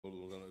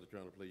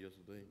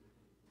yesterday.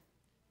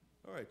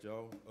 All right,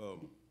 y'all.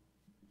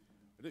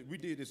 We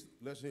did this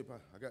lesson here.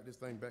 I got this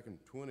thing back in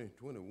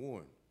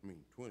 2021. I mean,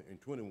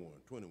 21.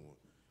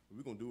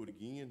 We're gonna do it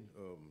again.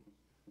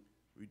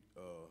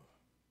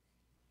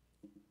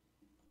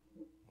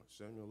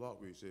 Samuel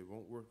Lockwood said,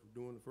 "Won't work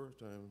doing the first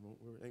time.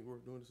 Ain't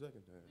work doing the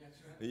second time."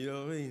 That's right. You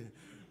know what I mean?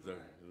 So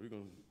we're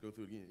gonna go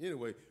through it again.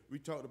 Anyway, we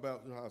talked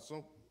about how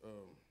some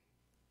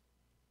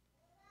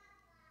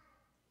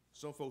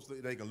folks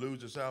think they can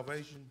lose their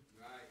salvation.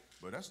 Right.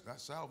 But that's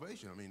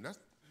salvation. I mean, that's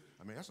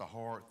a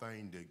hard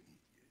thing to.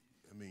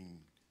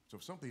 So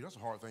for some people, that's a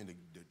hard thing to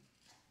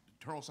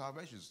eternal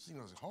salvation. It seems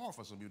like it's hard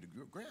for some people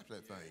to grasp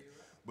that thing.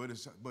 Right.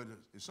 But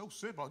it's so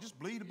simple. Just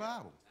believe the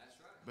Bible. That's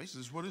right.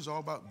 Basically, it's what it's all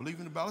about,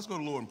 believing the Bible. Let's go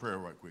to the Lord in prayer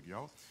right quick,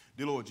 y'all.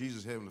 Dear Lord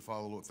Jesus, Heavenly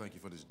Father, Lord, thank you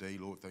for this day,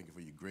 Lord. Thank you for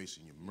your grace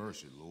and your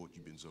mercy, Lord.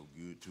 You've been so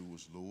good to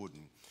us, Lord.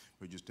 And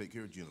we just take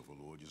care of Jennifer,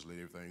 Lord. Just let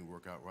everything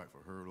work out right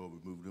for her, Lord.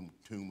 Remove them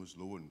tumors,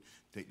 Lord, and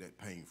take that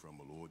pain from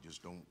her, Lord.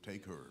 Just don't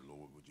take her,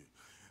 Lord, would you?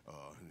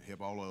 And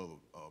help all other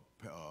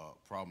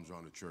problems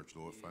around the church,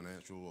 Lord,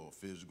 financial or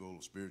physical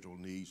or spiritual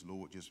needs,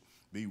 Lord. Just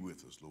be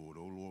with us, Lord.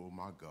 Oh, Lord,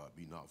 my God,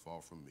 be not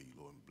far from me,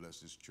 Lord. And bless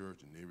this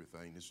church and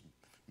everything, this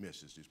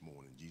message this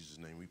morning. In Jesus'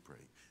 name we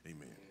pray.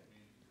 Amen.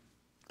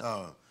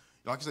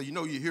 Like I said,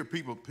 you hear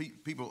people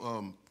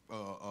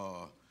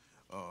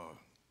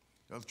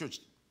the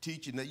church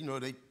teaching that,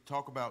 they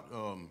talk about,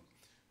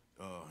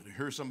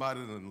 hear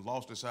somebody that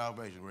lost their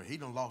salvation. Well, he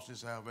done lost his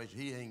salvation.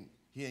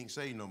 He ain't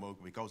saved no more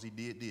because he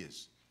did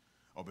this.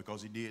 Or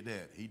because he did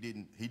that. He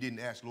didn't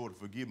ask the Lord to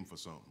forgive him for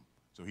something.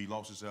 So he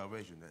lost his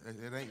salvation.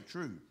 That ain't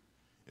true.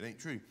 It ain't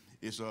true.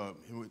 It's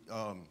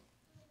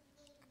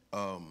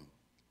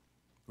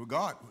with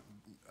God,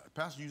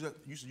 Pastor used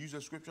to use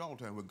that scripture all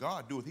the time. With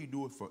God doeth, he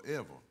doeth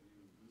forever.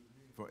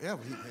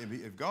 Forever.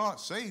 If God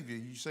saved you,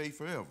 you saved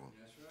forever.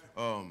 That's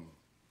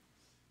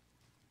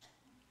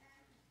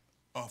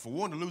right. For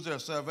one to lose their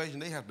salvation,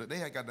 they have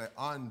got to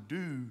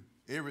undo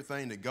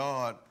everything that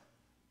God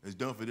has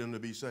done for them to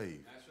be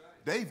saved. That's right.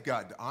 They've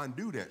got to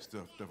undo that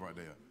stuff right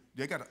there.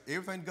 They got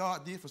everything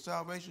God did for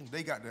salvation.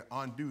 They got to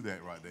undo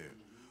that right there.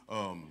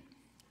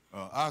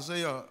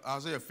 Isaiah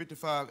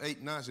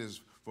 55:8-9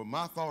 says, "For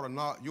my thought are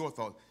not your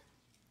thoughts."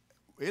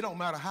 It don't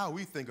matter how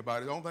we think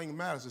about it. The only thing that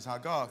matters is how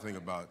God thinks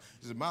about it.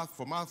 He says,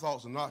 "For my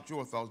thoughts are not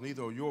your thoughts,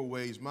 neither are your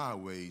ways my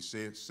ways,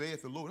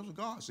 saith the Lord." That's what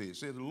God said.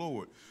 Saith the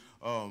Lord.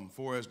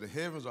 "For as the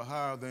heavens are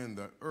higher than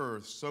the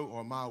earth, so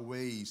are my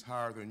ways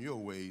higher than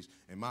your ways,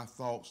 and my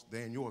thoughts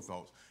than your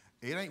thoughts."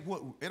 It ain't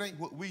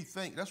what we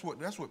think. That's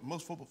what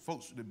most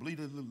folks that believe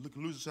they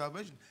lose their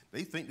salvation.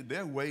 They think that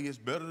their way is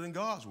better than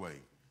God's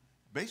way.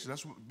 Basically,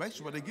 that's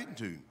what they're getting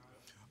to.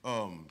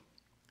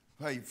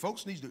 Hey,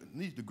 folks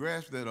need to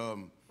grasp that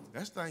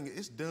that thing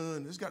is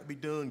done. It's got to be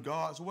done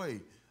God's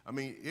way. I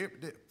mean,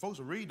 folks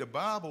will read the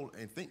Bible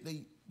and think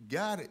they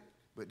got it,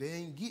 but they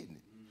ain't getting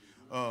it.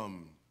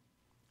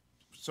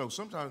 So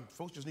sometimes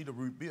folks just need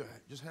to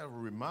just have a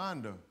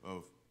reminder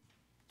of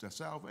their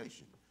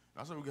salvation.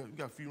 I said we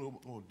got a few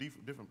more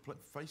different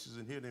faces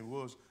in here than it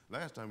was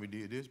last time we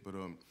did this, but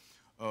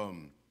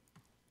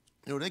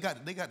they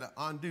got to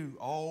undo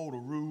all the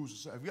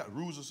rules. If you got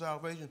rules of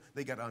salvation,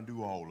 they got to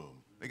undo all of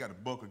them. They got to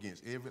buck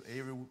against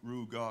every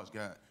rule God's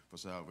got for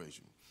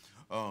salvation.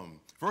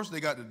 First, they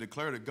got to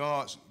declare that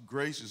God's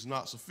grace is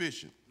not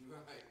sufficient.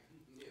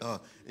 Right.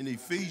 In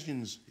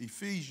Ephesians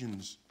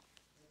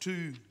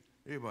 2,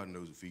 everybody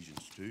knows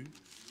Ephesians 2.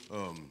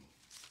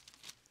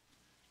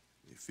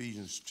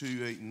 Ephesians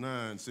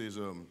 2:8-9 says,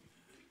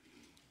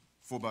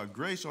 "For by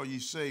grace are ye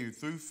saved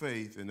through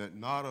faith, and that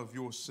not of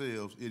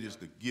yourselves, it is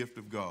the gift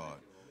of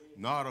God,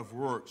 not of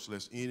works,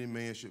 lest any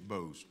man should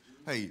boast."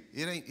 Hey,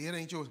 it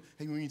ain't yours.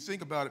 Hey, when you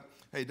think about it,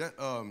 hey, that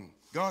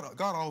God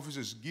offers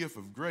this gift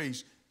of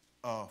grace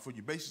for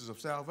your basis of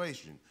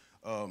salvation.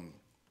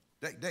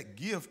 That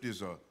gift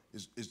is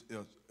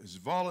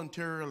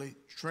voluntarily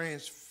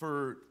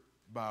transferred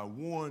by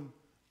one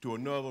to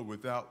another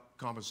without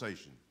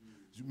compensation.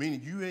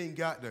 Meaning you ain't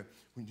got to,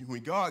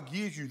 when God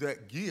gives you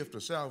that gift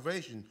of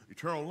salvation,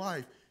 eternal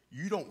life,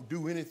 you don't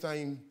do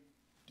anything,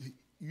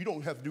 you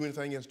don't have to do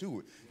anything else to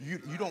it. You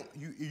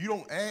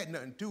don't add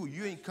nothing to it.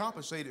 You ain't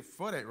compensated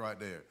for that right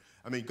there.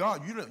 I mean,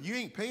 God, you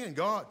ain't paying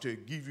God to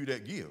give you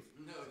that gift.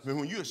 No. I mean,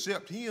 when you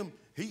accept him,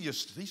 he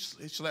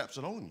slaps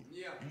it on you.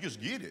 Yeah. You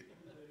just get it.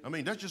 I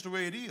mean, that's just the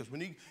way it is.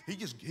 When he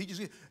just,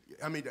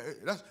 I mean,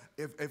 that's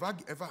if I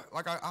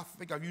like I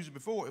think I've used it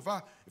before. If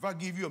I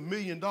give you $1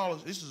 million,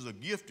 this is a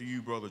gift to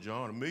you, Brother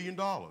John, $1 million,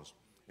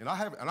 and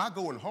I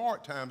go in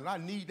hard times and I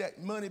need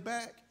that money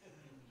back.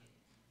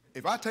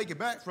 If I take it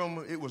back from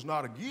him, it was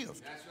not a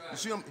gift. That's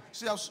right.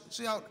 You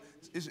see how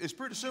it's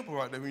pretty simple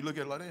right there when you look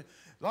at it like that.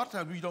 A lot of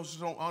times we just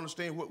don't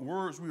understand what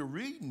words we're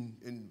reading,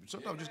 and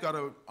sometimes we just got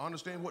to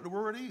understand what the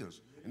word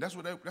is. And that's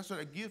what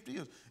that gift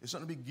is. It's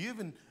something to be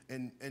given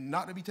and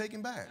not to be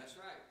taken back. That's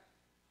right.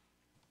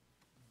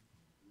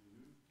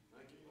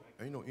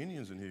 Ain't no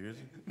Indians in here, is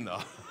it?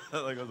 No.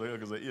 Like I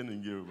said,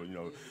 Indian giver, but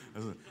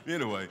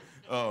anyway,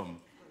 I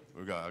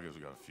guess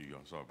we got a few.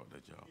 I'm sorry about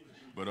that, y'all.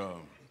 But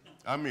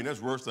I mean, that's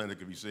the worst thing that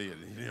could be said.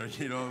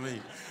 You know what I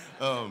mean?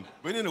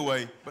 But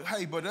anyway, but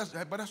hey, that's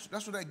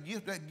what that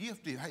gift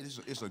is. Hey,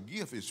 it's a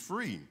gift. It's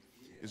free.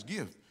 It's a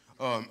gift.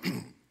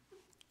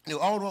 You know,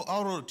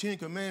 although the Ten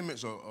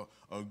Commandments are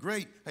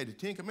great, hey, the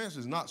Ten Commandments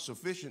is not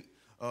sufficient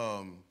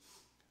to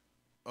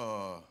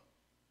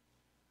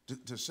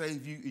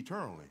save you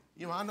eternally.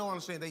 You know, I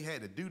understand they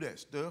had to do that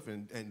stuff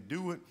and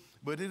do it,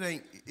 but it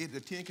ain't. The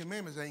Ten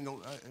Commandments ain't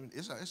gonna.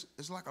 It's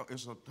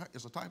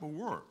a type of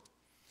work.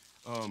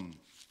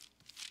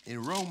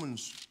 In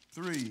Romans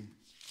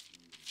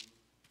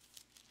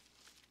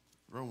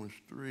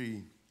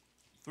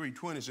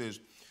 3:20 says.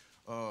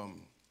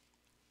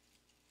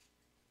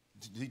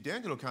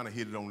 D'Angelo kind of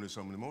hit it on this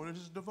some of the morning.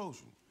 This is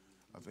devotion,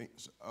 I think.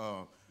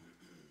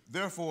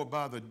 Therefore,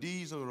 by the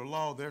deeds of the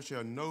law, there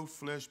shall no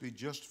flesh be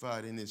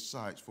justified in his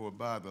sight, for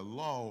by the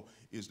law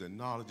is the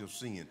knowledge of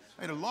sin.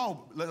 Hey, the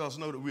law let us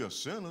know that we are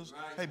sinners.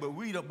 Right. Hey, but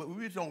we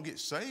don't get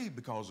saved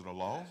because of the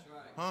law, right.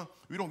 Huh?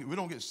 We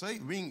don't get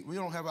saved. We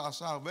don't have our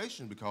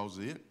salvation because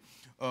of it.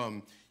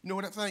 You know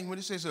what that thing when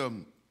it says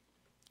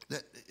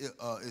that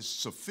is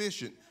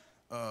sufficient.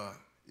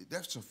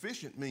 That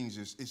sufficient means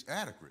it's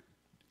adequate.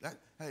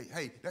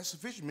 That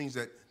sufficient means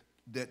that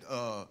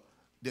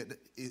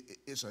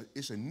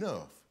it's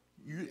enough.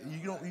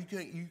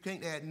 You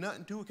can't add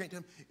nothing to it.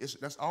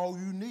 That's all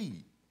you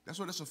need. That's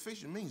what that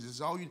sufficient means.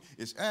 It's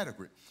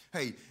adequate.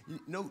 Hey,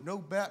 no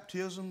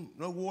baptism,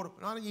 no water.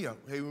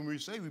 Hey, when we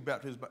say we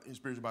baptize in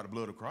spirit by the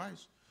blood of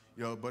Christ,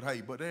 you know, but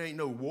there ain't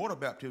no water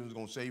baptism that's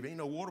gonna save. Ain't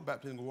no water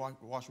baptism gonna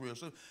wash away our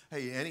sins.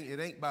 Hey, it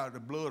ain't by the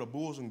blood of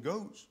bulls and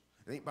goats.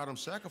 It ain't by them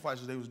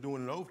sacrifices they was doing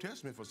in the Old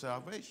Testament for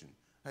salvation.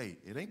 Hey,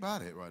 it ain't by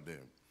that right there.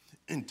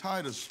 In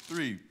Titus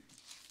 3, it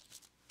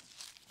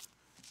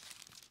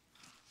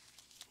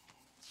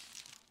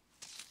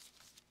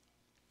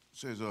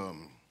says,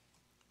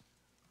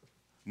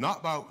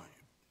 not by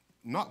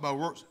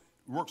works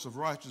of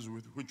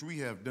righteousness which we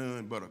have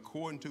done, but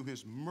according to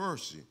his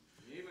mercy.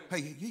 Amen.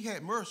 Hey, he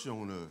had mercy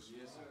on us.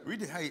 Yes, sir. We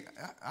did. Hey,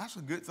 that's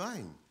a good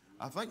thing.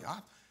 I thank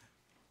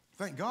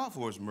God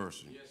for his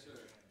mercy. Yes,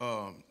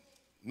 sir.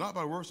 Not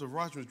by works of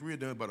righteousness we have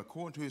done, but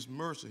according to his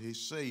mercy, he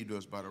saved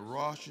us by the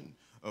washing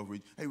of.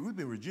 Hey, we've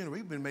been regenerated.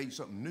 We've been made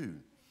something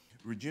new.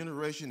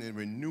 Regeneration and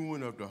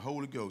renewing of the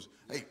Holy Ghost.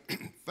 Hey,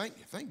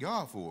 thank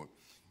God for it.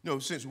 You know,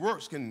 since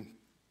works can't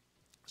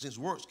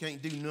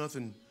do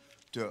nothing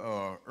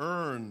to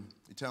earn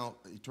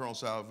eternal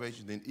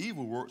salvation, then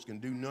evil works can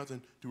do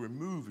nothing to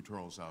remove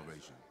eternal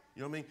salvation.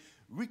 You know what I mean?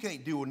 We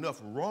can't do enough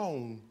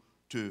wrong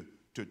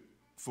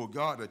for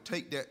God to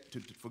take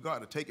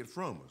it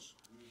from us.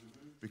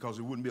 Because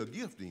it wouldn't be a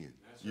gift then.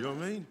 That's you know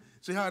what I mean?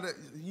 See how that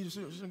you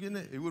see what I'm getting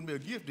at? It wouldn't be a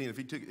gift then if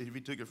he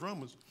took it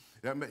from us.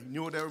 You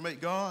know what that would make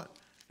God?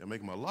 That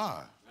make him a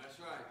lie. That's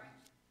right.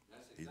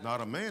 That's exactly. He's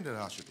not a man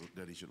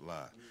that he should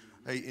lie.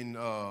 Mm-hmm. Hey,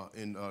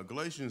 in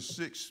Galatians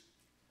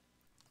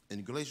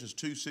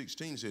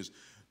 2:16 says,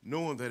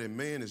 knowing that a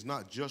man is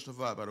not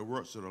justified by the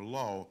works of the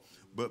law,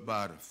 but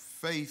by the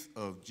faith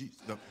of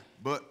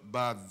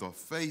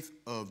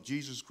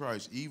Jesus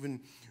Christ,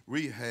 even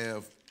we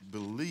have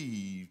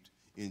believed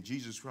in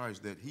Jesus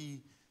Christ that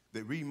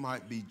we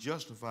might be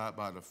justified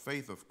by the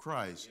faith of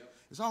Christ. Yep.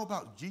 It's all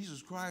about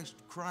Jesus Christ,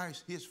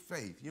 his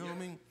faith. You know what I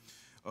mean?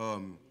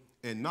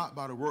 And not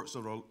by the works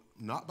of the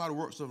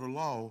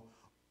law,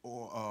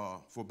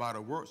 or for by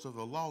the works of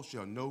the law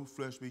shall no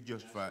flesh be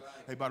justified.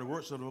 Right. Hey, by the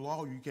works of the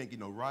law you can't get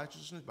no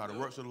righteousness. By the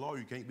works of the law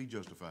you can't be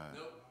justified.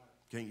 Nope.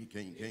 Can't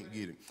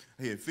get it.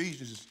 Hey,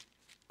 Philippians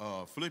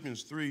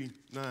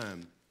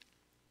 3:9.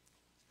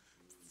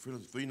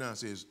 Philippians 3:9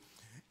 says,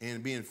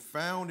 and being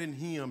found in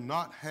him,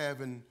 not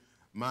having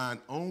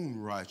mine own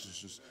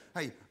righteousness.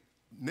 Hey,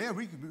 now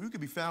we could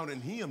be found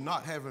in him,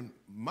 not having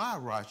my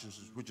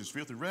righteousness, which is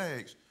filthy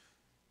rags,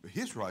 but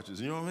his righteousness.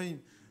 You know what I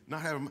mean?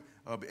 Not having,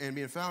 and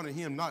being found in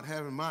him, not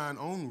having mine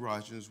own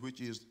righteousness, which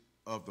is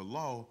of the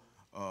law,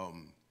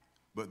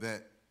 but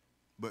that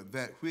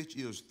which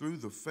is through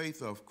the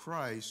faith of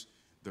Christ,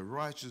 the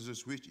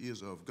righteousness which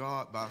is of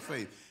God by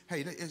faith.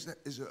 Hey, it's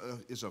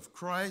of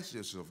Christ.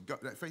 It's of God.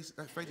 That faith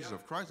is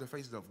of Christ. That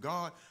faith is of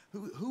God.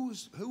 Who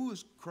is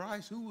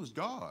Christ? Who is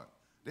God?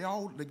 They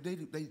one.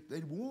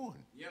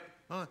 Yep.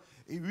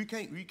 We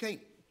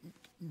can't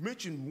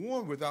mention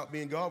one without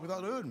being God,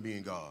 without the other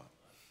being God.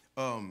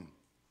 That's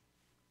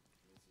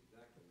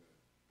exactly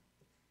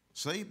right.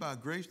 Saved by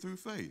grace through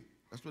faith.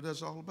 That's what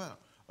that's all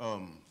about.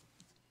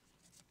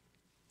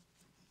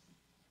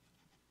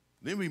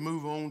 Then we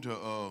move on to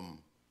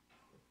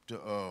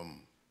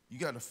you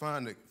got to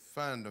find the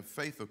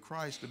faith of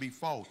Christ to be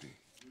faulty.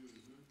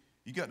 Mm-hmm.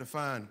 You got to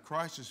find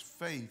Christ's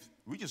faith.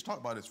 We just talked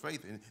about his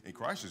faith, and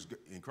Christ is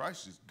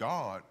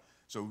God.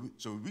 So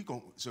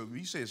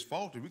we say it's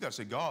faulty. We got to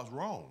say God's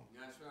wrong.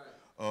 That's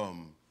right.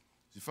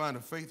 You find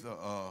the faith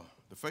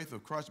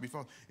of Christ to be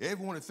faulty.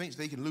 Everyone that thinks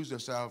they can lose their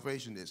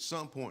salvation at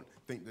some point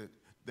think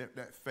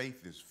that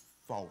faith is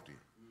faulty.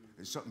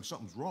 Mm-hmm.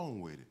 Something's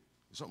wrong with it.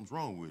 Something's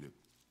wrong with it.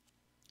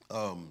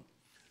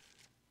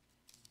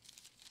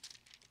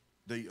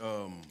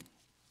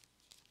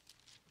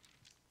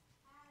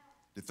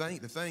 The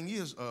thing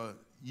is,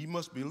 you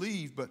must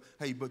believe, but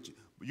hey, but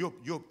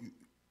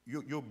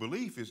your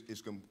belief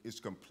is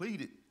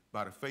completed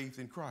by the faith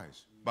in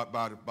Christ,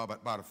 by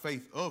the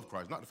faith of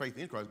Christ, not the faith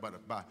in Christ,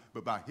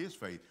 but by His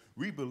faith.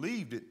 We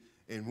believed it,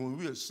 and when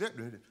we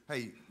accepted it,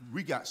 hey,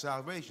 we got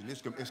salvation.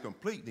 It's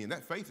complete. Then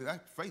that faith,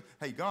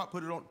 hey, God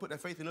put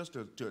that faith in us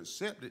to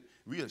accept it.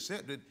 We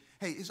accept it.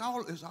 Hey, it's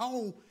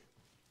all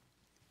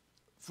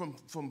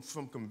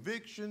from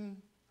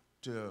conviction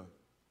to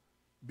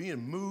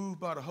being moved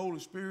by the Holy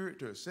Spirit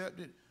to accept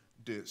it,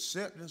 the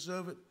acceptance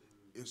of it.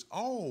 It's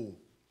all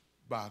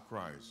by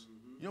Christ.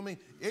 You know what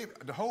I mean?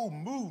 The whole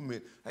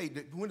movement. Hey,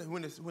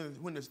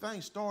 when this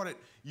thing started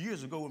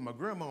years ago with my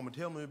grandmama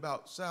telling me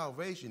about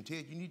salvation,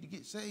 Ted, you need to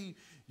get saved.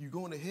 You're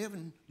going to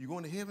heaven. You're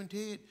going to heaven,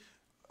 Ted.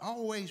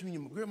 Always when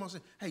your grandma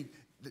said, "Hey,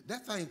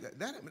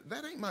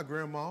 that ain't my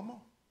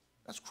grandmama.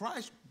 That's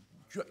Christ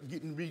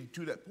getting me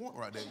to that point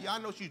right there." Yeah, I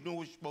know she's doing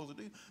what she's supposed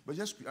to do, but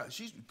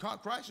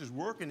Christ is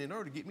working in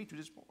her to get me to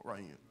this point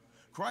right here.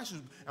 Christ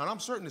is, and I'm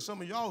certain that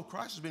some of y'all,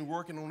 Christ has been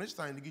working on this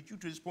thing to get you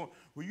to this point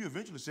where you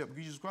eventually accept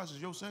Jesus Christ as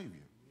your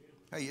Savior.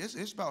 Hey,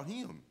 it's about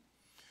Him.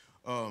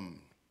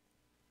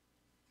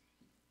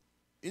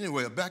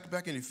 Anyway,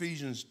 back in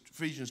Ephesians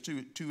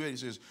 2:8 it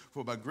says,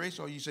 "For by grace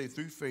are ye saved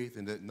through faith,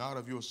 and that not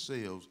of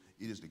yourselves,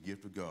 it is the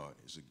gift of God."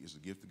 It's a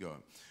gift of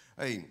God.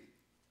 Hey,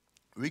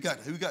 we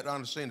got to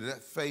understand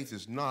that faith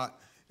is not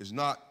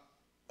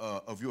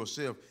of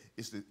yourself.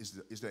 It's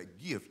that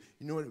gift.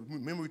 You know what?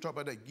 Remember we talked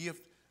about that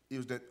gift. It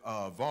was that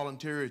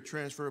voluntary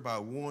transfer by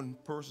one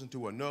person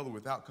to another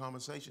without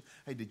compensation.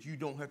 Hey, that you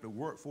don't have to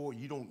work for it.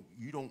 You don't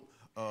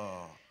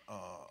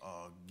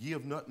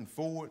give nothing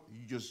for it.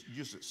 You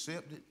just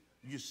accept it.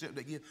 You accept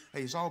that gift.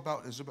 Hey, it's all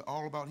about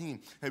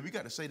Him. Hey, we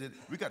got to say that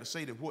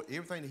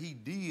everything that He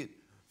did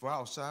for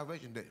our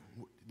salvation,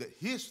 that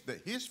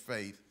His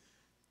faith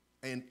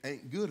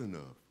ain't good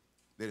enough.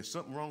 There's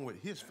something wrong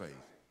with His faith.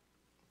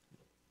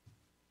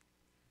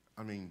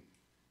 I mean,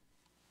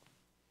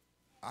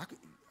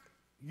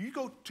 you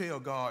go tell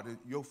God that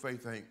your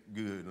faith ain't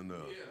good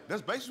enough. Yeah.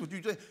 That's basically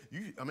what you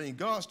say. I mean,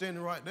 God's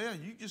standing right there.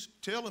 You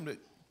just tell Him that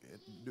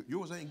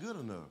yours ain't good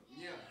enough.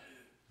 Yeah.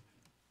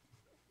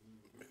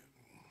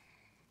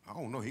 I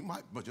don't know. He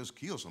might but just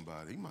kill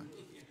somebody. He might.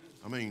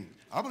 I mean,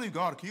 I believe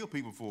God will kill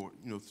people for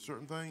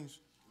certain things.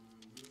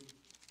 Mm-hmm.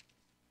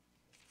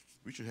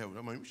 We should have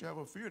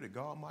a fear that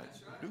God might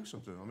do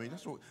something. I mean,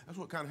 that's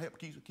what kind of help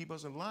keep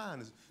us in line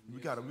is we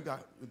got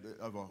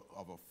of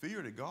a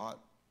fear that God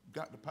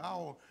got the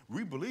power.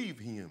 We believe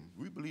Him.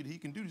 We believe that He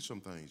can do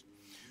some things.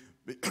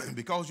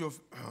 Because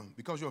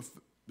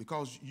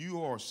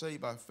you are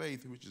saved by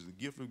faith, which is the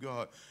gift of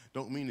God,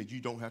 don't mean that you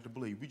don't have to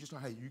believe. We just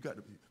you got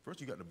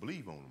to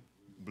believe on Him.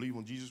 Believe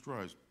on Jesus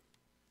Christ.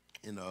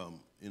 In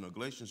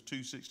Galatians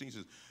 2:16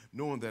 says,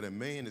 knowing that a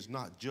man is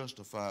not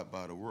justified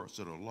by the works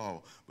of the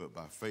law, but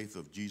by faith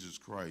of Jesus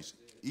Christ,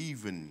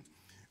 even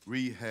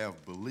we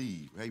have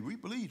believed. Hey, we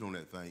believed on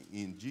that thing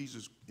in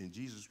Jesus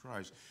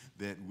Christ,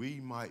 that we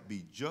might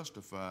be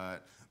justified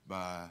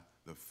by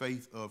the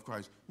faith of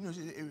Christ.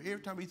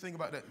 Every time we think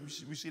about that,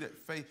 we see that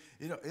faith.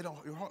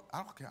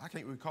 I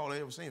can't recall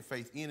ever saying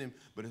faith in Him,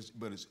 but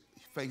it's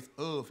faith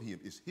of Him.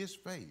 It's His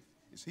faith.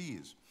 It's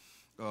His.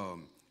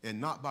 And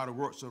not by the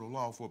works of the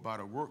law, for by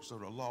the works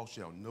of the law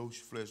shall no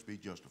flesh be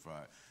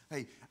justified.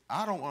 Hey,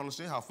 I don't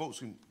understand how folks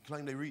can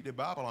claim they read their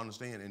Bible,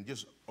 understand, and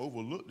just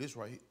overlook this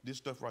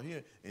stuff right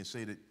here and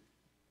say that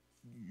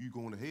you're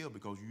going to hell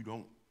because you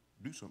don't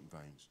do certain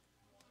things.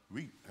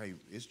 Hey,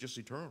 it's just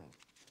eternal.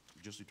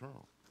 It's just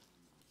eternal.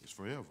 It's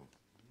forever.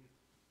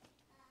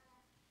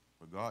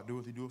 But God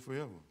doeth, He do it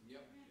forever.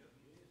 Yep.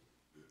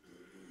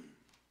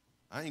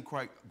 I ain't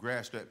quite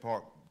grasped that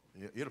part.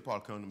 It'll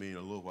probably come to me in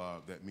a little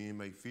while that men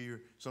may fear.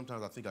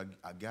 Sometimes I think I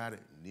got it,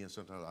 and then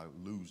sometimes I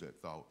lose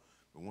that thought.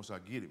 But once I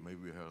get it,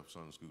 maybe we'll have a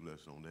Sunday school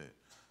lesson on that.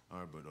 All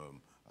right, but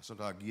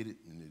sometimes I get it,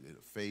 and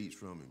it fades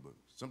from me. But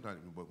sometimes,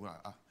 when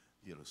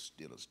it'll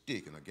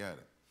stick, and I got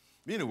it.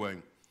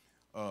 Anyway,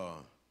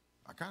 I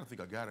kind of think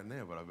I got it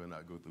now, but I better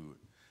not go through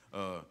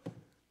it.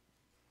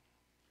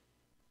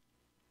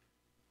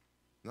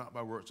 Not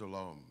by works of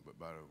law, but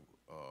by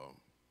the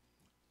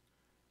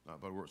not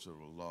by works of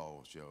the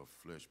law shall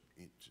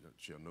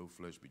no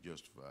flesh be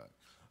justified.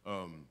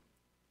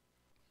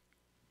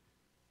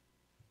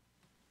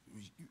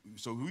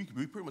 So we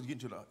pretty much get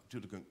to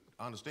the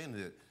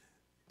understanding that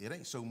it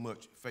ain't so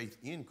much faith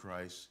in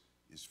Christ,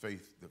 it's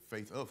the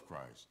faith of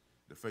Christ,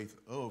 the faith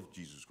of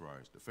Jesus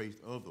Christ, the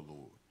faith of the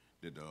Lord.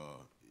 That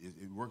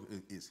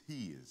it's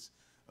His.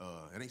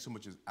 It ain't so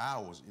much as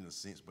ours in a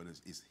sense, but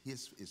it's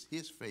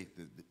His faith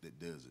that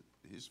does it.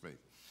 His faith.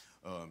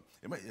 I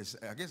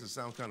guess it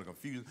sounds kind of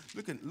confusing.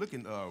 Look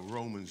in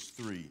Romans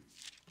 3.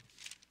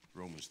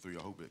 Romans 3. I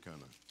hope it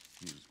kind of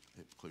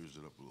clears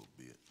it up a little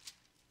bit.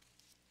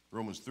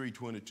 Romans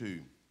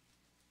 3:22.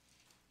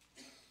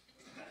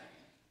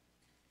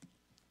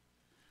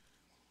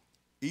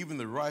 Even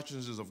the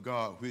righteousness of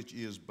God, which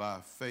is by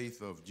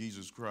faith of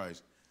Jesus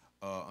Christ,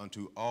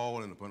 unto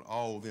all and upon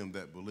all them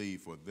that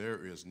believe, for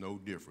there is no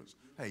difference.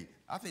 Hey,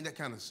 I think that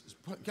kind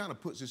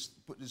of puts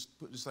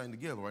this thing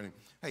together, right?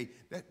 Hey,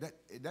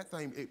 that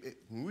thing.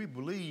 When we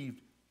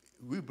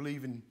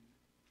believing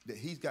that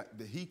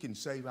He can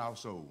save our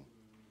soul.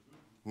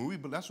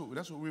 That's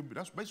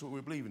basically what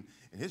we're believing,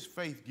 and His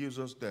faith gives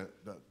us the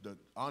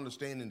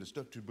understanding, the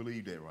stuff to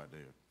believe that right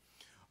there.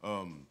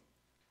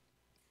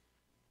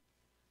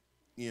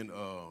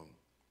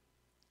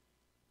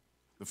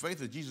 The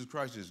faith of Jesus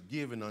Christ is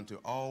given unto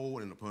all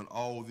and upon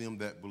all them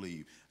that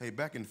believe. Hey,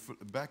 back in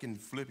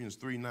Philippians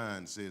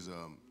 3:9 says,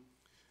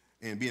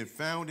 and being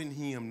found in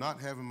Him, not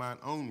having mine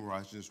own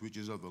righteousness, which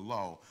is of the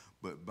law,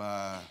 but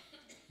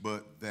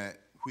that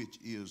which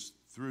is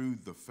through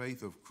the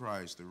faith of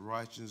Christ, the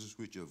righteousness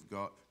which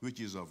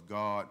is of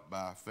God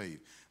by faith.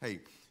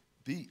 Hey,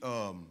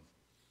 where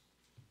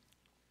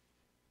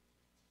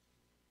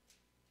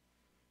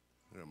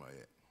am I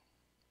at?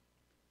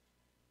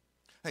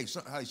 Hey,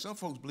 some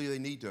folks believe they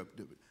need to.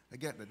 They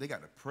got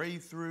to pray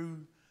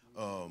through.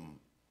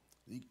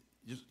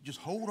 Just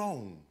hold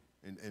on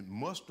and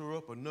muster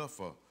up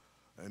enough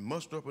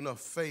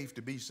faith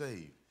to be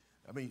saved.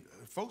 I mean,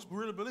 folks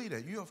really believe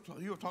that. You have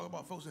talk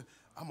about folks that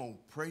I'm gonna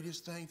pray this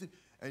thing through,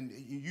 and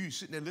you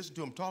sitting there listening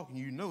to them talking.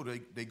 You know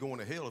they going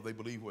to hell if they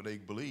believe what they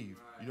believe.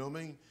 Right. You know what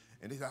I mean?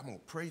 And they say, I'm gonna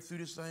pray through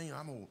this thing.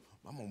 I'm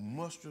gonna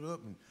muster it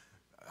up, and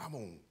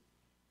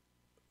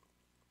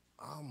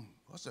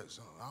what's that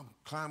song? I'm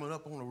climbing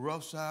up on the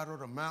rough side of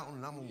the mountain,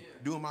 and I'm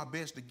doing my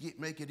best to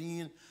make it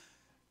in.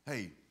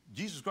 Hey,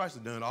 Jesus Christ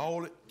has done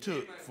all it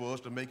took for us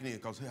to make it in,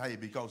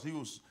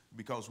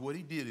 because what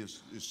He did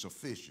is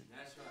sufficient.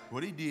 That's right.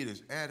 What He did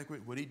is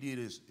adequate. What He did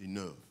is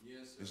enough.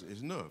 Yes,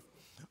 it's enough.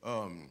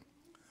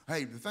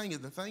 Hey, the thing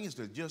is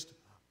to just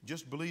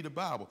believe the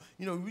Bible.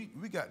 You know,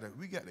 we got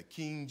the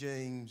King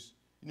James.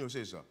 You know, it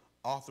says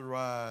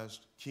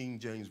authorized King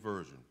James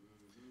version.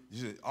 You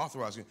say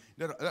authorized.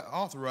 That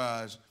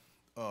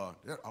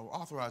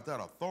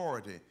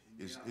authority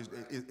is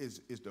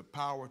the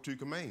power to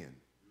command.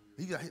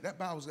 That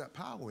Bible's got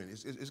power in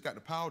it. It's got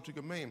the power to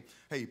command.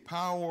 Hey,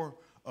 power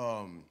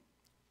of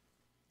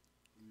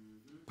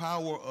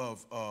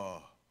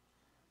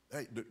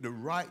the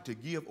right to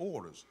give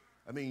orders.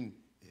 I mean,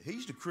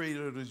 He's the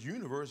creator of this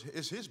universe.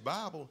 It's His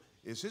Bible.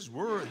 It's His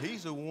word.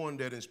 He's the one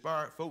that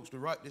inspired folks to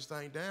write this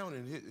thing down,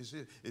 and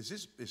it's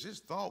his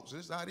thoughts,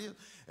 His ideas.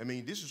 I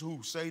mean, this is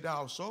who saved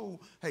our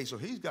soul. Hey, so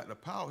He's got the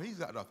power. He's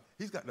got the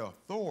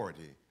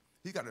authority.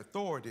 He's got the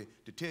authority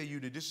to tell you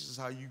that this is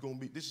how you gonna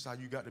be. This is how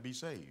you got to be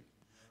saved.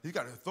 He's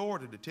got the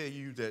authority to tell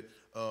you that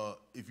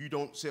if you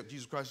don't accept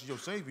Jesus Christ as your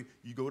Savior,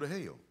 you go to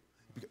hell.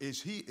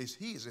 It's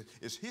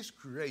His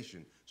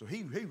creation. So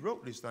He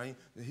wrote this thing,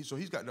 so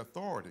He's got the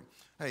authority.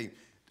 Hey.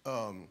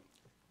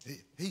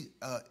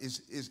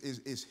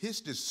 It's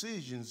His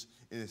decisions,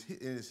 and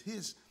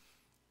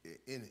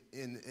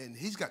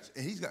he's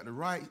got the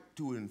right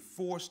to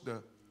enforce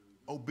the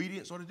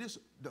obedience or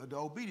the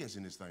obedience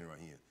in this thing right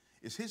here.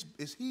 It's His.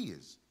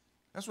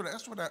 That's what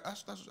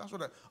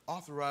the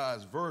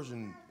authorized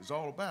version is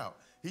all about.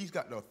 He's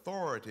got the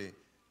authority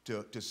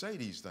to say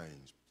these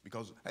things,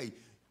 because hey,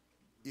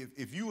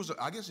 if you was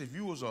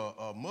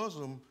a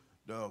Muslim,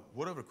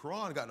 whatever the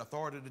Quran got the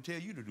authority to tell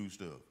you to do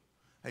stuff.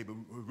 Hey, but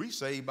we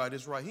saved by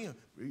this right here.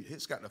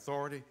 It's got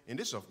authority, and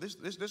this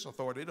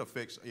authority, it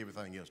affects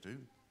everything else too.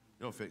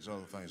 It affects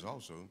other things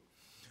also.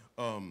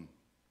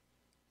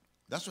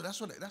 That's what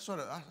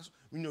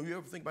you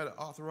ever think about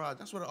the authorized?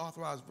 That's what the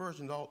authorized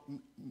version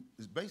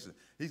is basically.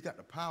 He's got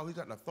the power. He's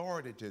got the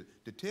authority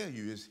to tell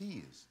you it's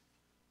His.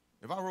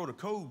 If I wrote a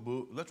code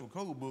book,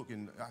 electrical code book,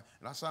 and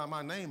I signed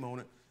my name on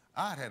it,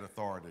 I'd had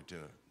authority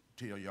to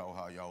tell y'all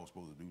how y'all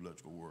supposed to do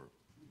electrical work.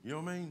 You know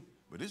what I mean?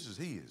 But this is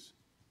His.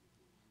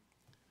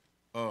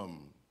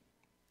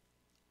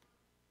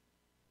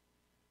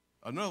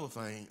 Another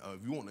thing,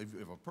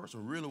 if a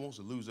person really wants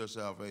to lose their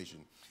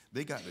salvation,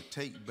 they got to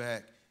take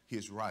back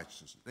His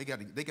righteousness. They got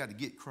to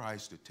get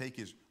Christ to take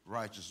His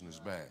righteousness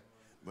back.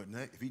 But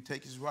if He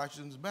takes His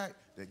righteousness back,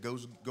 that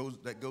goes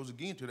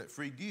again to that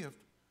free gift.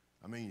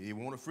 I mean, He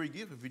want a free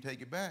gift if He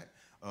take it back.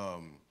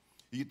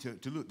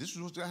 Look, that's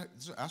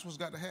what's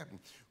got to happen.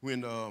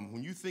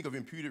 When you think of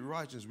imputed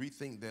righteousness, we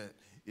think that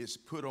it's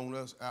put on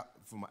us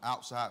from an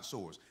outside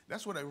source.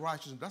 That's what that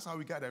righteousness. That's how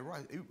we got that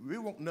right. It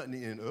wasn't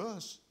nothing in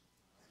us.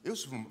 It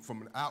was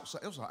from an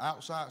outside. It was an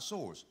outside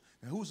source.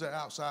 And who's that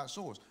outside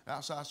source? The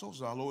outside source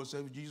is our Lord and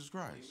Savior Jesus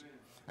Christ.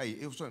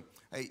 Amen.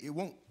 Hey,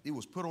 it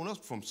was put on us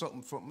from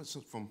something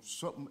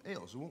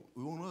else. It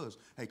won't us.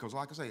 Hey, because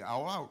like I say,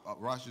 our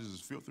righteousness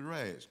is filthy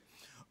rags.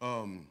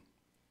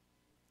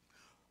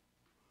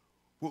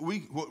 What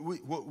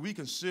we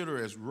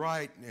consider as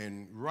right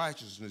and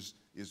righteousness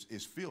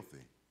is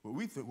filthy. What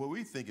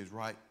we think is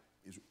right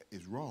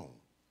is wrong.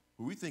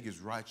 What we think is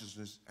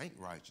righteousness ain't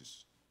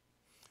righteous.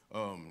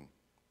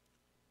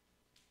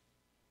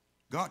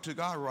 God took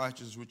our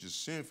righteousness, which is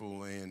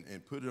sinful,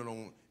 and put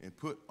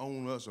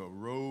on us a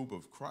robe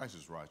of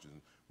Christ's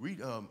righteousness.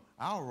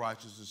 Our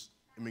righteousness.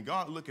 I mean,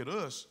 God look at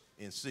us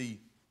and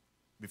see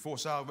before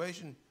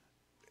salvation.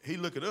 he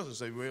look at us and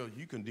say, well,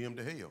 you condemned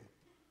to hell.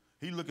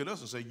 He look at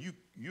us and say,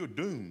 you're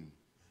doomed.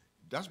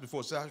 That's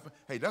before salvation.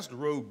 Hey, that's the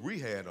robe we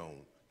had on.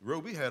 The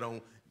robe we had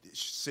on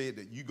said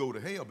that you go to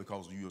hell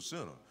because you're a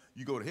sinner.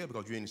 You go to hell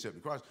because you ain't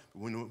accepted Christ.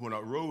 But when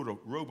a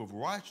robe of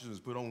righteousness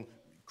put on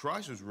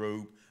Christ's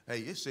robe, hey,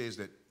 it says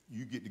that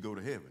you get to go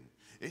to heaven.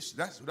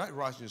 That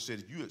righteousness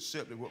says you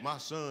accepted what my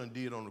son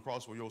did on the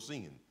cross for your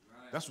sin.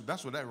 Right.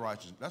 That's what that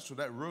righteousness, that's what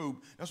that robe,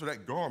 that's what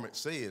that garment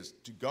says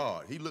to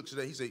God. He looks at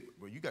that, he says,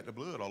 well, you got the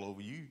blood all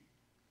over you.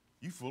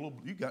 You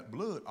got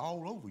blood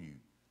all over you.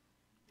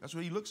 That's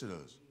what he looks at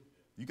us.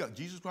 You got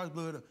Jesus Christ's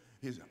blood.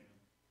 His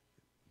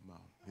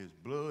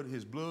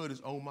blood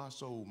is on my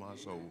soul, my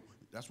soul.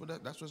 That's what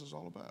it's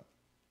all about.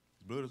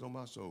 His blood is on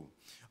my soul.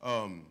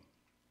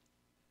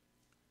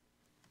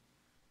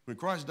 When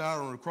Christ died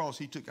on the cross,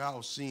 he took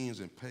our sins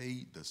and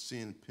paid the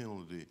sin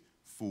penalty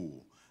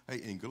full.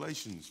 Hey, in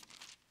Galatians,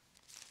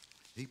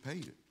 he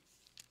paid it.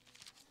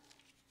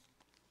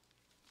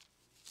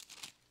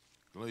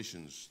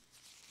 Galatians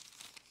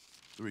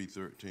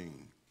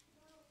 3:13.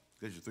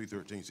 Galatians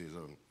 3:13 says,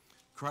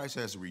 Christ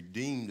has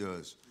redeemed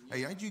us.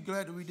 Hey, ain't you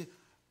glad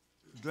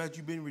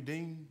you've been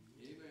redeemed?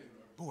 Amen.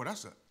 Boy,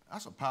 that's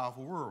a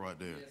powerful word right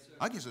there. Yes,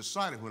 I get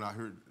excited when I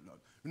heard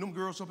them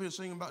girls up here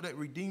singing about that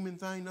redeeming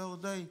thing the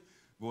other day.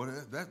 Boy,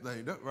 that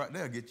thing right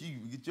there get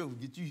you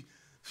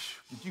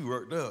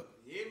worked up.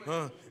 If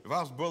I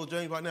was Brother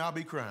James right now, I'd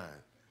be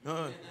crying.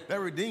 That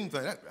redeemed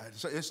thing,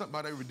 it's something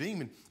about that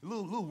redeeming.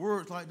 Little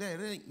words like that,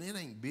 it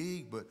ain't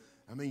big, but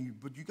I mean,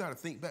 but you got to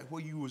think back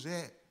where you was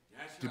at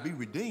to be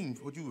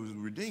redeemed, what you was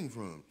redeemed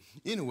from.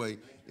 Anyway,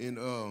 in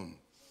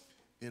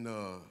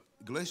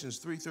Galatians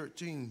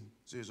 3:13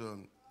 says,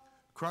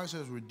 Christ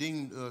has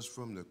redeemed us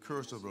from the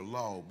curse of the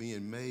law,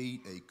 being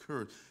made a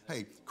curse.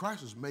 Hey,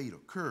 Christ was made a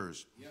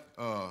curse.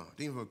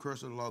 Redeemed from the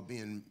curse of the law,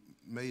 being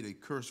made a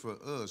curse for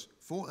us.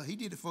 He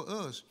did it for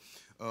us.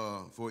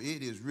 For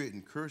it is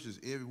written, curses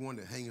everyone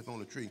that hangeth on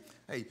the tree.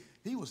 Hey,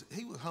 he was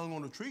hung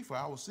on the tree for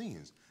our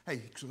sins.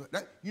 Hey, so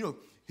that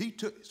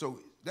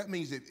that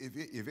means that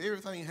if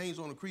everything hangs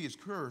on the tree is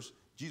cursed,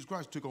 Jesus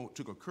Christ took a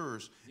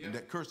curse, and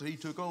that curse that he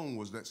took on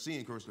was that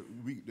sin curse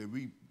that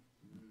we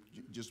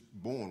just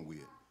born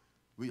with.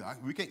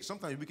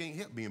 Sometimes we can't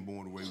help being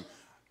born the way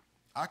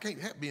I can't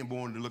help being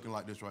born looking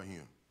like this right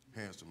here,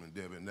 handsome and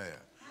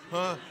debonair,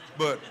 huh?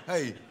 But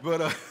hey,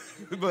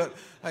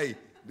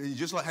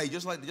 just like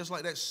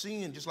that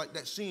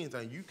sin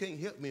thing, you can't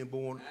help being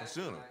born a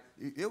sinner.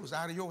 It was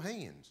out of your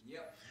hands.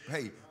 Yep.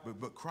 Hey,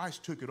 but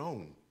Christ took it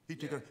on. He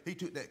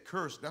took that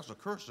curse. That's a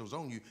curse that was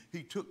on you.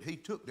 He took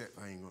that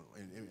thing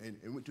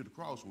and went to the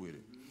cross with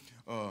it.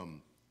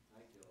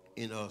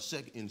 In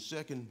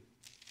second,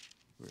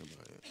 where am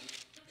I at?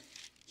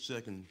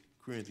 2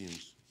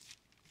 Corinthians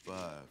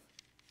 5.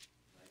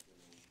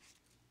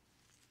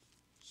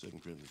 2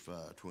 Corinthians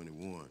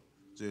 5:21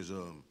 says,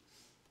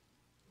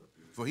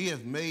 For he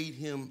hath made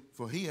him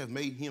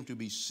to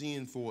be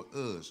sin for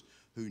us,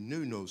 who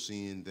knew no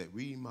sin, that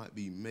we might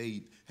be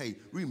made. Hey,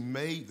 we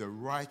made the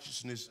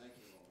righteousness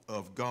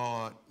of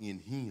God in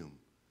him.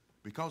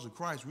 Because of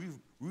Christ, we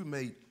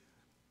made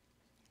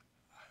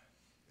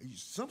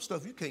some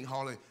stuff you can't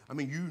hardly. I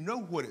mean, you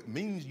know what it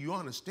means, you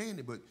understand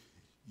it, but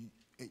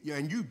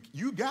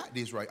you got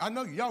this right. I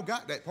know y'all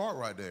got that part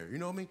right there. You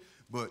know what I mean?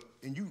 But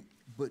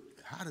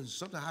how to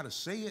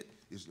say it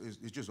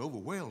it just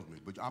overwhelms me.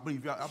 But I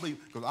believe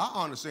because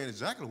I understand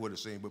exactly what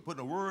it's saying. But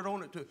putting a word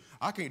on it,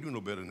 I can't do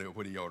no better than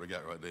what y'all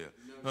got right there.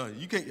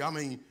 You can't. I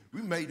mean,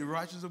 we made the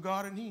righteousness of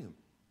God in Him.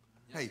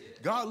 Hey,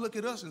 God look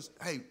at us and say,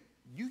 hey,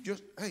 you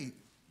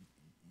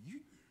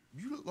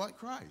look like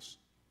Christ.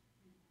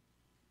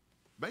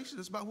 Basically,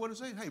 that's about what it's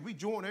saying. Hey, we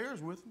join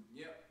heirs with Him.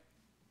 Yep.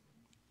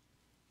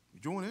 We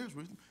join heirs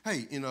with Him.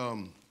 Hey, in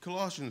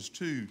Colossians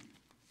 2.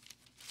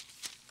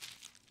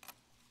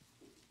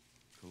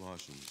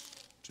 Colossians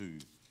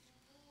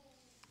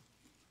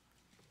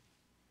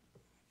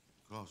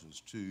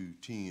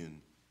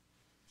 2:10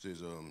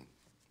 says,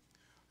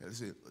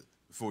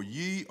 for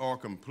ye are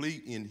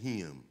complete in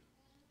Him.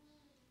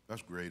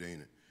 That's great,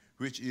 ain't it?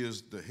 Which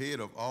is the head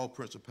of all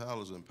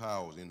principalities and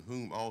powers, in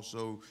whom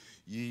also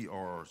ye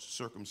are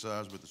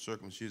circumcised with the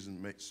circumcision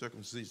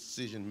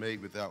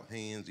made without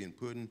hands, in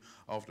putting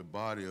off the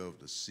body of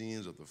the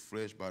sins of the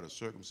flesh by the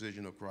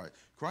circumcision of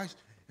Christ.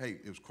 Hey,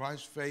 it was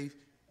Christ's faith.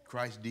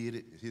 Christ did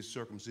it. His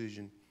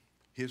circumcision,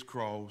 His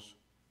cross,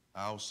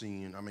 our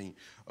sin. I mean,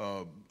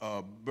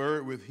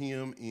 buried with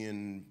Him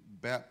in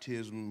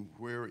baptism,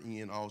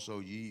 wherein also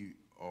ye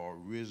are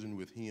risen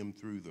with Him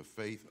through the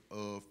faith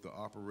of the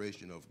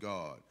operation of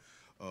God,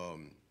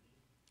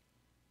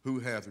 who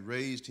hath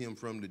raised Him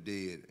from the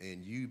dead,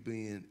 and you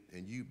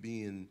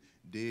being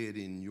dead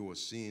in your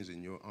sins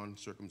and your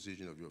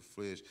uncircumcision of your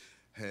flesh,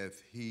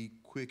 hath He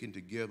quickened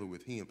together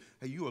with Him.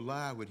 Hey, you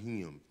alive with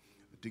Him,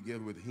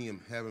 together with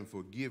Him, having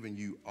forgiven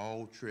you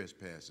all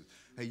trespasses.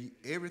 Hey,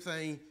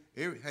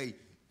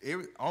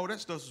 all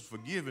that stuff is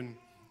forgiven,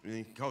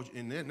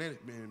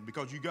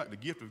 because you got the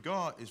gift of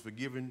God is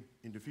forgiven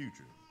in the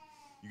future.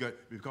 You got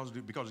because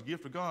the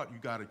gift of God, you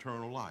got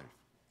eternal life.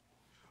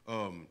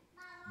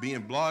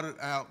 being blotted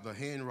out the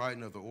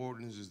handwriting of the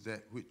ordinances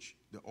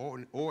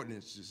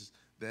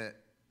that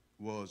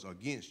was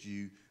against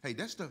you. Hey,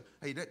 that stuff.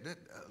 Hey,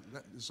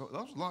 so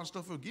that was a lot of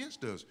stuff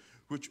against us,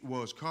 which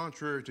was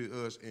contrary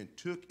to us, and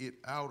took it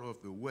out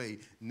of the way,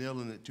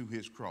 nailing it to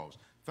his cross.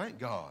 Thank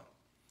God.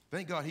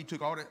 Thank God he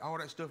took all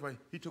that stuff. Right?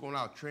 He took on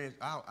our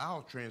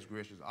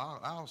transgressions,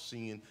 our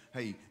sin.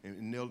 Hey,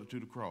 and nailed it to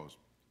the cross.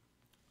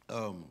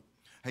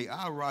 Hey,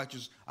 our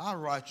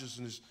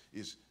righteousness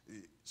is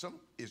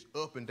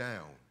up and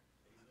down.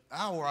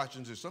 Our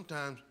righteousness is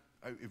sometimes,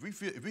 if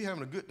we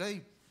having a good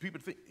day, people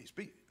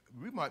speak.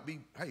 We might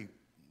be, hey,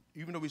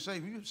 even though we say,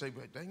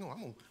 dang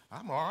on,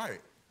 I'm all right,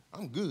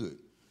 I'm good.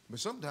 But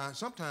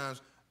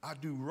sometimes I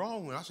do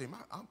wrong, and I say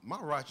my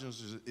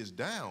righteousness is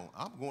down.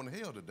 I'm going to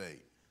hell today.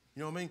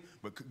 You know what I mean?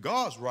 But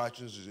God's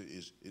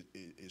righteousness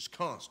is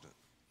constant.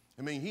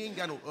 I mean, he ain't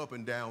got no up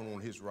and down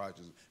on his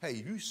righteousness. Hey,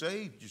 if you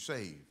saved, you're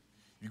saved.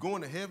 You're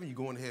going to heaven, you're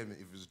going to heaven.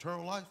 If it's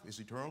eternal life, it's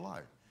eternal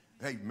life.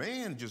 Hey,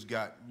 man just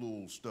got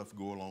little stuff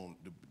going on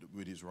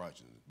with his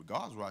righteousness. But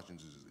God's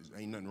righteousness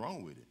ain't nothing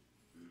wrong with it.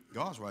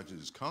 God's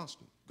righteousness is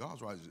constant.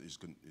 God's righteousness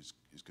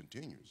is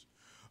continuous.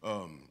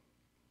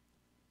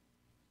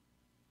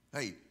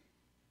 Hey,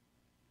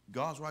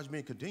 God's righteousness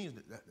being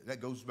continuous, that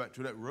goes back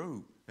to that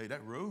robe. Hey,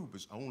 that robe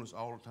is on us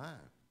all the time.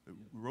 The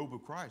robe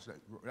of Christ,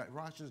 that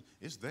righteousness,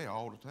 it's there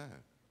all the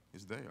time.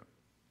 It's there.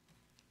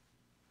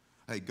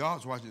 Hey,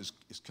 God's righteousness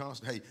is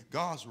constant. Hey,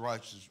 God's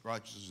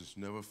righteousness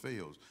never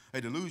fails.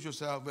 Hey, to lose your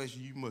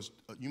salvation,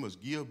 you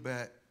must give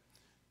back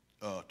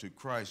to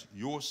Christ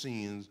your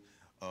sins.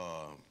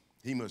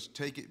 He must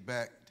take it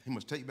back. He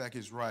must take back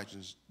his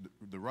righteousness,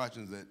 the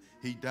righteousness that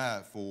he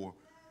died for,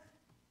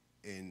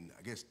 and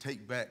I guess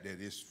take back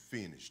that it's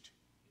finished.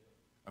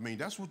 I mean,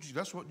 that's what you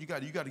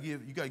got. You got to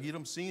give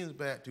them sins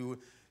back to it.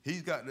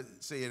 He's got to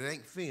say it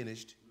ain't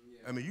finished.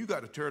 I mean, you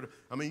got to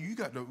you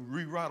got to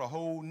rewrite a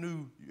whole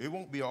new. It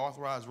won't be an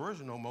authorized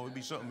version no more. It'll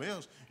be something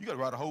else. You got to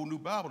write a whole new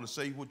Bible to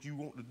say what you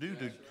want to do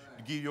to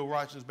give your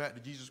righteousness back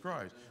to Jesus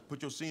Christ.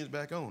 Put your sins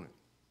back on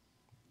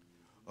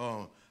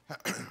it.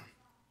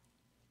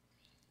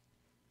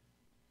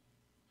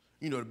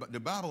 You know, the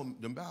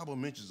Bible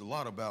mentions a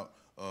lot about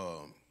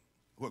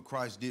what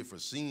Christ did for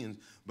sins,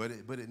 but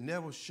it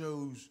never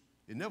shows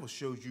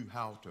you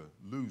how to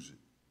lose it.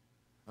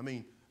 I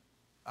mean,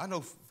 I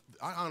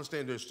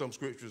understand there's some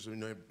scriptures in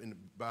the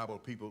Bible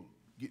people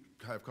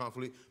have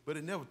conflict, but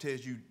it never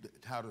tells you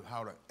how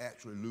to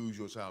actually lose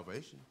your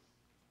salvation.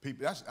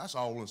 People, that's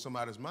all in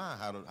somebody's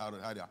mind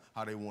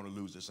how they want to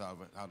lose their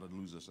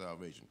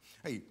salvation.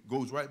 Hey, it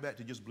goes right back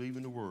to just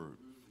believing the word.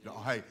 The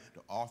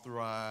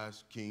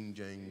authorized King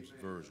James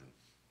Version.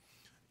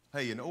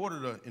 Hey, in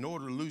order to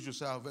lose your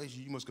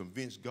salvation, you must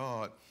convince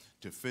God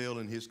to fail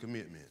in his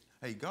commitment.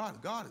 Hey,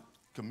 God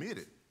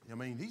committed. I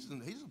mean, he's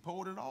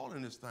supported it all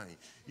in this thing.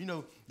 You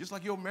know, just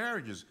like your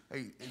marriages.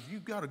 Hey, if you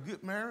got a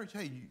good marriage,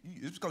 hey,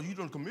 it's because you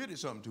done committed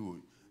something to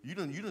it. You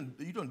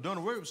done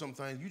away with some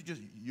things.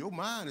 Your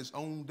mind is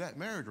on that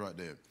marriage right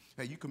there.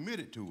 Hey, you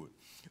committed to it.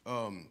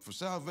 For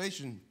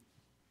salvation,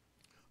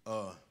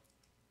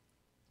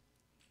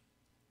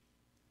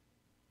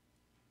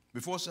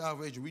 before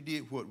salvation, we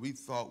did what we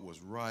thought was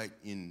right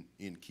in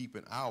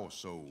keeping our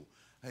soul.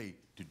 Hey,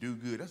 to do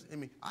good. I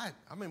mean,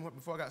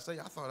 before I got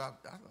saved, I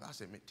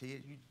said, man,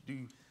 Ted,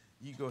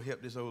 you go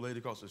help this old lady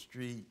across the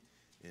street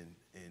and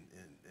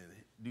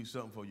do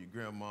something for your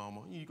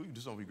grandmama. You go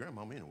do something for your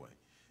grandmama anyway.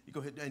 You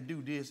go ahead and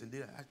do this and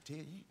that. I tell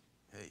you,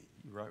 hey,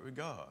 you're right with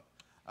God.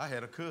 I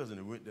had a cousin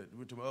that went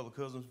to my other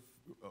cousin's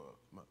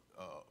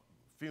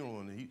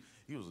funeral, and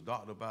he was a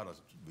doctor out of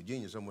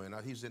Virginia somewhere, and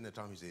he was sitting there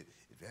talking. He said,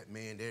 if that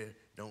man there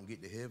don't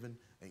get to heaven,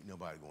 ain't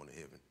nobody going to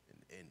heaven.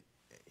 And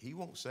he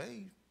won't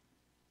save.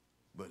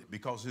 But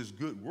because his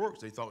good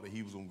works, they thought that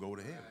he was going to go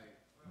to heaven.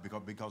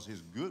 Because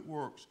his good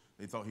works,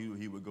 they thought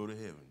he would go to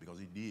heaven because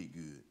he did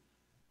good.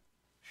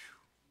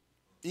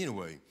 Whew.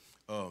 Anyway,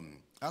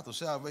 after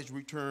salvation,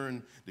 we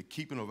turn the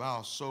keeping of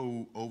our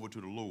soul over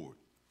to the Lord.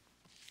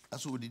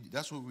 That's what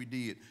we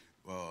did.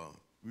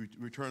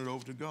 We turn it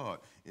over to God.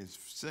 In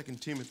 2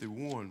 Timothy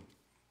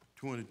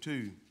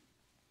 1:12,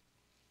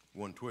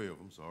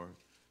 I'm sorry.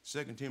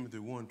 2 Timothy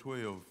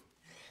 1:12.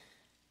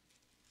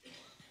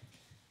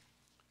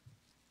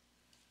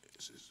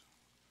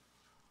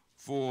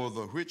 For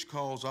the which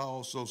cause I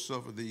also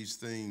suffer these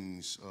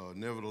things,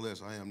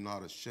 nevertheless I am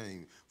not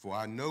ashamed, for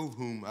I know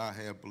whom I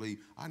have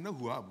believed. I know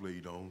who I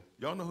believed on.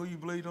 Y'all know who you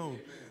believed on?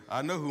 Amen.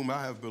 I know whom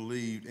I have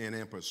believed and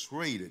am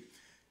persuaded.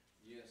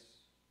 Yes.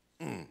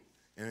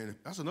 And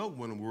that's another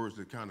one of the words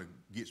that kind of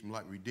gets me,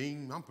 like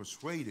redeemed. I'm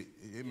persuaded.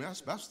 I mean,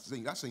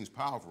 that seems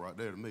powerful right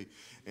there to me.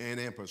 And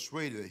am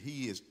persuaded that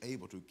he is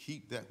able to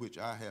keep that which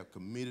I have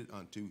committed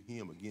unto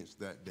him against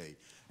that day.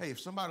 Hey,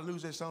 if somebody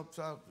loses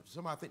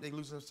somebody think they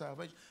lose their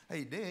salvation,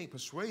 hey, they ain't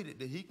persuaded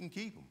that he can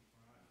keep them.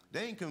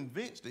 They ain't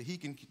convinced that he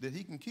can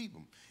keep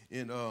them.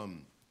 In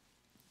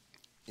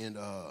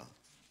 1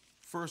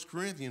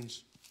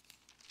 Corinthians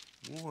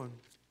 1.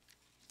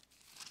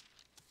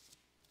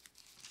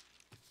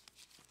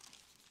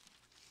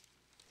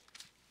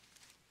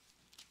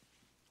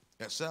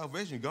 At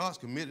salvation, God's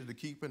committed to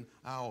keeping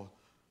our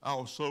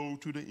soul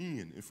to the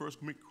end. In 1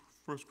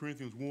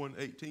 Corinthians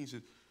 1:18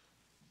 says,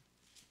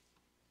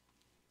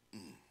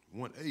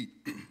 1:8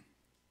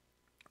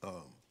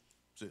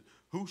 said,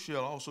 who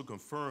shall also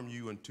confirm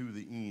you unto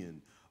the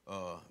end,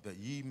 that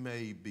ye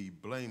may be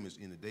blameless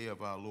in the day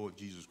of our Lord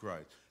Jesus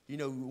Christ. You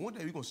know, one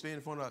day we're going to stand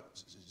in front of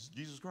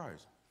Jesus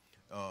Christ.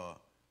 That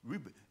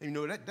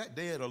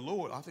day of the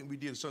Lord, I think we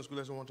did a Sunday school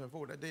lesson one time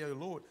before. That day of the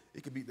Lord,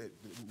 it could be that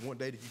one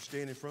day that you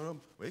stand in front of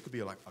him, or it could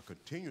be like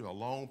a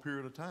long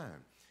period of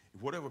time.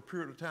 If whatever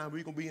period of time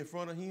we're going to be in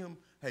front of him,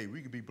 hey,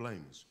 we could be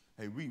blameless.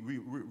 Hey,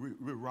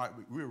 we're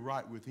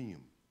right with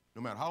him.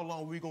 No matter how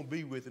long we're going to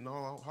be with him,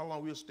 how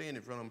long we'll stand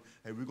in front of him,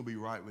 hey, we're going to be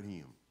right with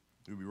him.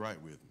 We'll be right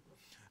with him.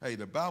 Hey,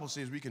 the Bible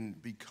says we can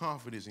be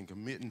confident in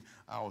committing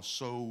our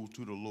soul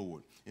to the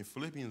Lord. In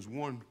Philippians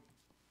 1:9.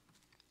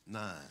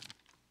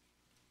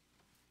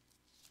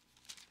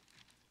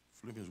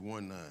 Philippians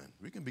 1:9.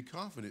 We can be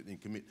confident in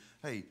commit.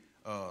 Hey,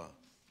 our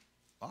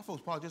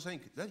folks probably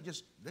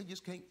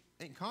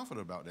ain't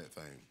confident about that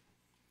thing.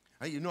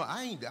 Hey, you know,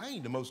 I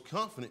ain't the most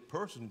confident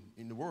person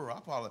in the world. I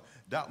probably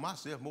doubt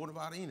myself more than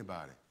about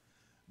anybody.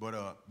 But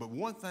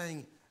one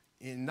thing,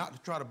 and not to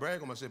try to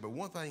brag on myself, but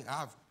one thing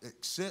I've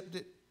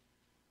accepted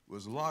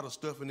was a lot of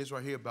stuff in this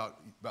right here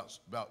about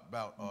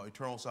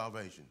eternal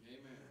salvation.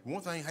 Amen.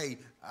 One thing, hey,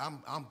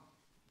 I'm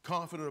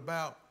confident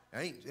about.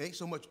 Ain't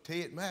so much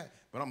Ted Mack,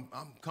 but I'm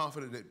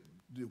confident that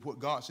what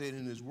God said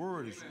in His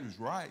Word is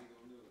right.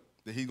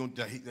 That He's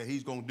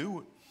gonna do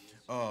it.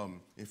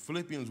 In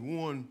Philippians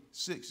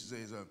 1:6 it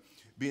says,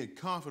 being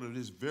confident of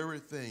this very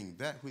thing,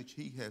 that which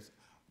He has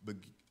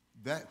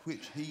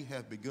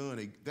begun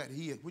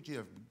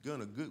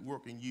a good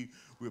work in you,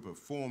 will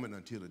perform it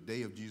until the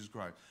day of Jesus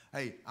Christ.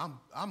 Hey, I'm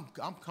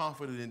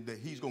confident in that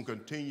He's gonna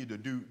continue to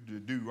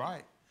do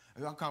right.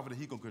 I'm confident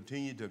He's gonna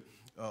continue to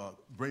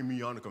bring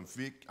me on the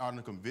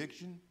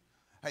conviction.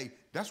 Hey,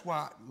 that's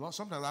why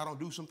sometimes I don't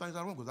do some things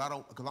I don't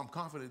because I'm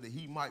confident that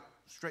He might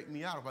straighten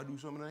me out if I do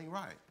something that ain't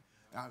right.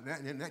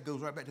 And that goes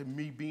right back to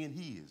me being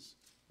His.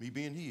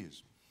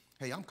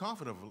 Hey, I'm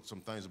confident of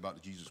some things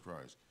about Jesus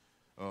Christ.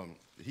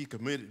 He's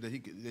committed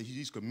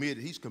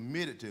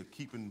to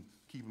keeping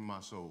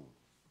my soul.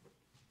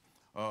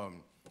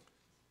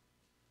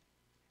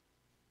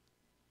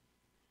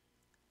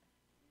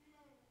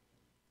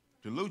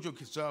 To lose your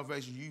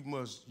salvation,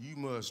 you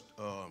must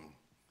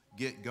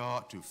get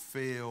God to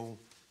fail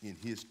in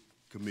His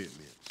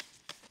commitments.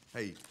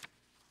 Hey,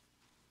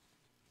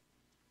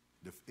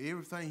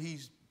 everything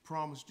He's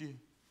promised you,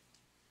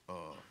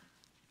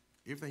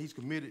 everything He's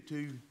committed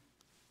to,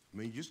 I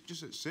mean,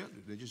 just accept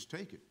it and just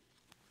take it,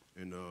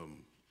 and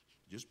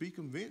just be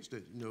convinced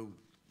that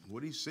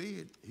what He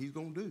said He's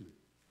gonna do.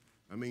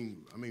 I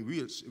mean, we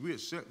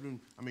accept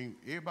Him. I mean,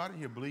 everybody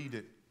here believe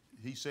that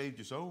He saved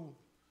your soul.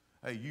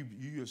 Hey,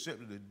 you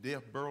accepted the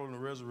death, burial, and the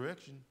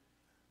resurrection.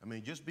 I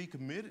mean, just be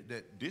committed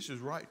that this is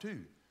right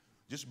too.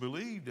 Just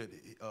believe that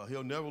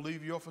He'll never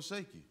leave you or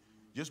forsake you.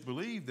 Just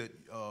believe that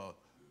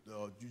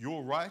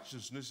your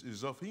righteousness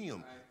is of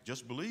Him.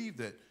 Just believe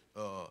that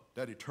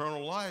that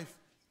eternal life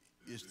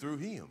is through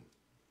Him.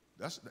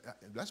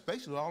 That's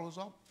basically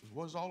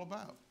what it's all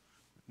about.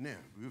 Now,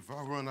 if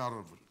I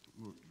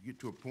get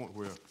to a point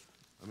where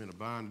I'm in a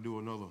bind to do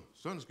another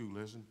Sunday school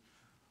lesson,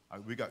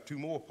 we got 2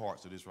 more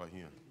parts of this right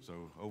here.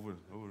 So over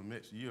the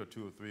next year or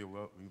 2 or 3,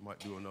 we might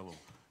do another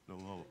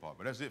part.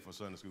 But that's it for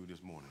Sunday school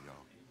this morning,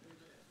 y'all.